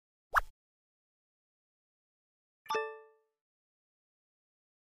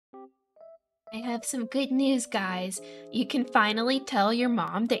I have some good news, guys. You can finally tell your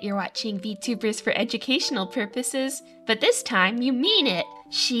mom that you're watching VTubers for educational purposes, but this time you mean it.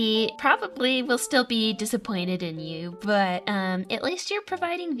 She probably will still be disappointed in you, but at least you're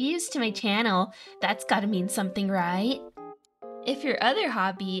providing views to my channel. That's gotta mean something, right? If your other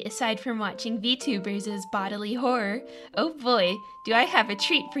hobby, aside from watching VTubers, is bodily horror, oh boy, do I have a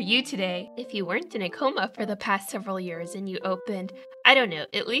treat for you today. If you weren't in a coma for the past several years and you opened, I don't know,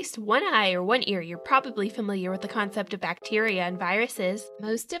 at least one eye or one ear, you're probably familiar with the concept of bacteria and viruses.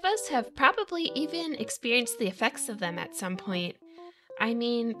 Most of us have probably even experienced the effects of them at some point. I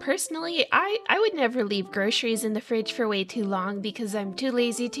mean, personally, I would never leave groceries in the fridge for way too long because I'm too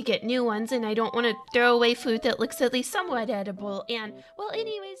lazy to get new ones and I don't want to throw away food that looks at least somewhat edible. And, well,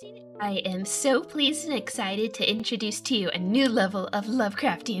 anyways, I am so pleased and excited to introduce to you a new level of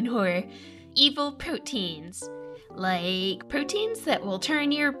Lovecraftian horror. Evil proteins. Like proteins that will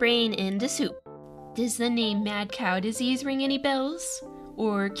turn your brain into soup. Does the name mad cow disease ring any bells?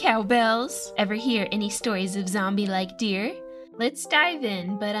 Or cowbells? Ever hear any stories of zombie-like deer? Let's dive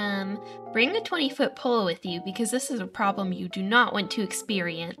in, but bring a 20-foot pole with you because this is a problem you do not want to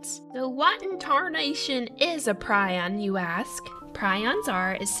experience. So what in tarnation is a prion, you ask? Prions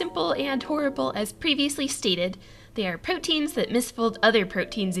are as simple and horrible as previously stated. They are proteins that misfold other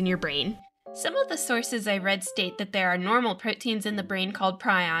proteins in your brain. Some of the sources I read state that there are normal proteins in the brain called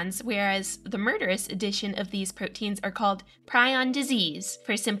prions, whereas the murderous edition of these proteins are called prion disease.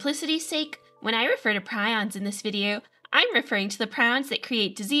 For simplicity's sake, when I refer to prions in this video, I'm referring to the prions that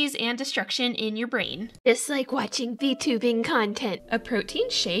create disease and destruction in your brain. Just like watching VTubing content. A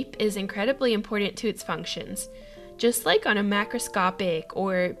protein's shape is incredibly important to its functions. Just like on a macroscopic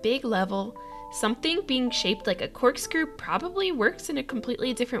or big level, something being shaped like a corkscrew probably works in a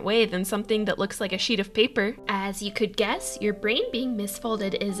completely different way than something that looks like a sheet of paper. As you could guess, your brain being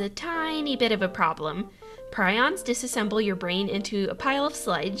misfolded is a tiny bit of a problem. Prions disassemble your brain into a pile of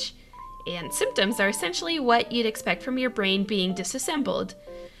sludge, and symptoms are essentially what you'd expect from your brain being disassembled.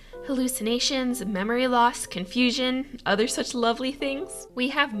 Hallucinations, memory loss, confusion, other such lovely things. We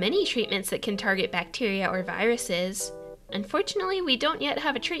have many treatments that can target bacteria or viruses. Unfortunately, we don't yet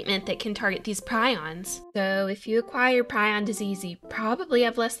have a treatment that can target these prions. So if you acquire prion disease, you probably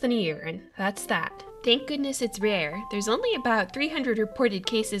have less than a year, and that's that. Thank goodness it's rare. There's only about 300 reported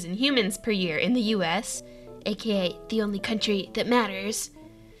cases in humans per year in the US, aka the only country that matters.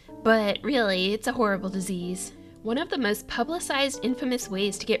 But really, it's a horrible disease. One of the most publicized infamous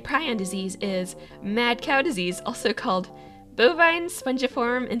ways to get prion disease is mad cow disease, also called bovine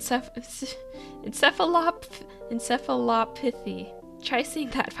spongiform encephalopathy. Try saying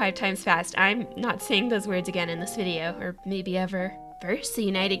that 5 times fast. I'm not saying those words again in this video, or maybe ever. First, the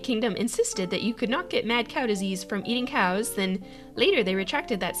United Kingdom insisted that you could not get mad cow disease from eating cows, then later they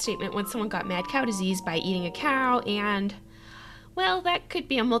retracted that statement when someone got mad cow disease by eating a cow, and well, that could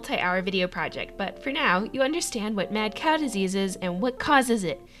be a multi-hour video project, but for now, you understand what mad cow disease is and what causes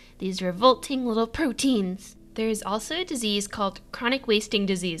it. These revolting little proteins. There is also a disease called chronic wasting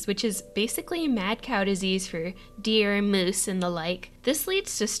disease, which is basically mad cow disease for deer, moose, and the like. This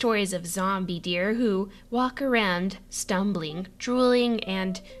leads to stories of zombie deer who walk around stumbling, drooling,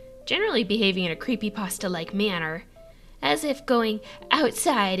 and generally behaving in a creepypasta-like manner, as if going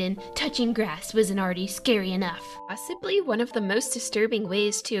outside and touching grass wasn't already scary enough. Possibly one of the most disturbing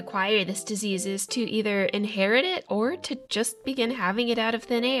ways to acquire this disease is to either inherit it or to just begin having it out of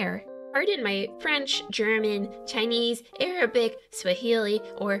thin air. Pardon my French, German, Chinese, Arabic, Swahili,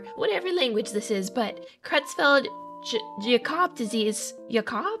 or whatever language this is, but Creutzfeldt-Jakob disease,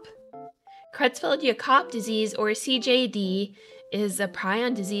 Creutzfeldt-Jakob disease, or CJD, is a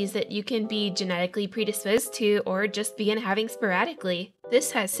prion disease that you can be genetically predisposed to or just begin having sporadically.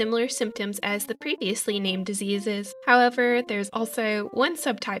 This has similar symptoms as the previously named diseases. However, there's also one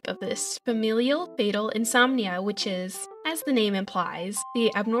subtype of this, familial fatal insomnia, which is, as the name implies,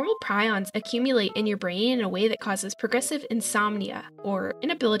 the abnormal prions accumulate in your brain in a way that causes progressive insomnia, or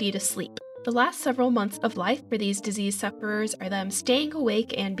inability to sleep. The last several months of life for these disease sufferers are them staying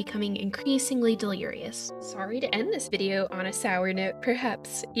awake and becoming increasingly delirious. Sorry to end this video on a sour note,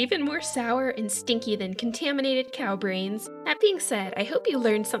 perhaps even more sour and stinky than contaminated cow brains. That being said, I hope you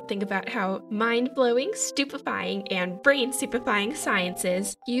learned something about how mind-blowing, stupefying, and brain-stupefying science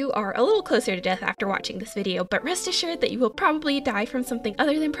is. You are a little closer to death after watching this video, but rest assured that you will probably die from something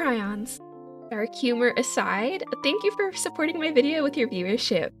other than prions. Dark humor aside, thank you for supporting my video with your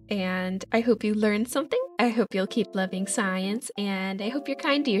viewership, and I hope you learned something, I hope you'll keep loving science, and I hope you're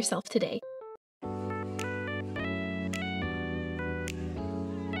kind to yourself today.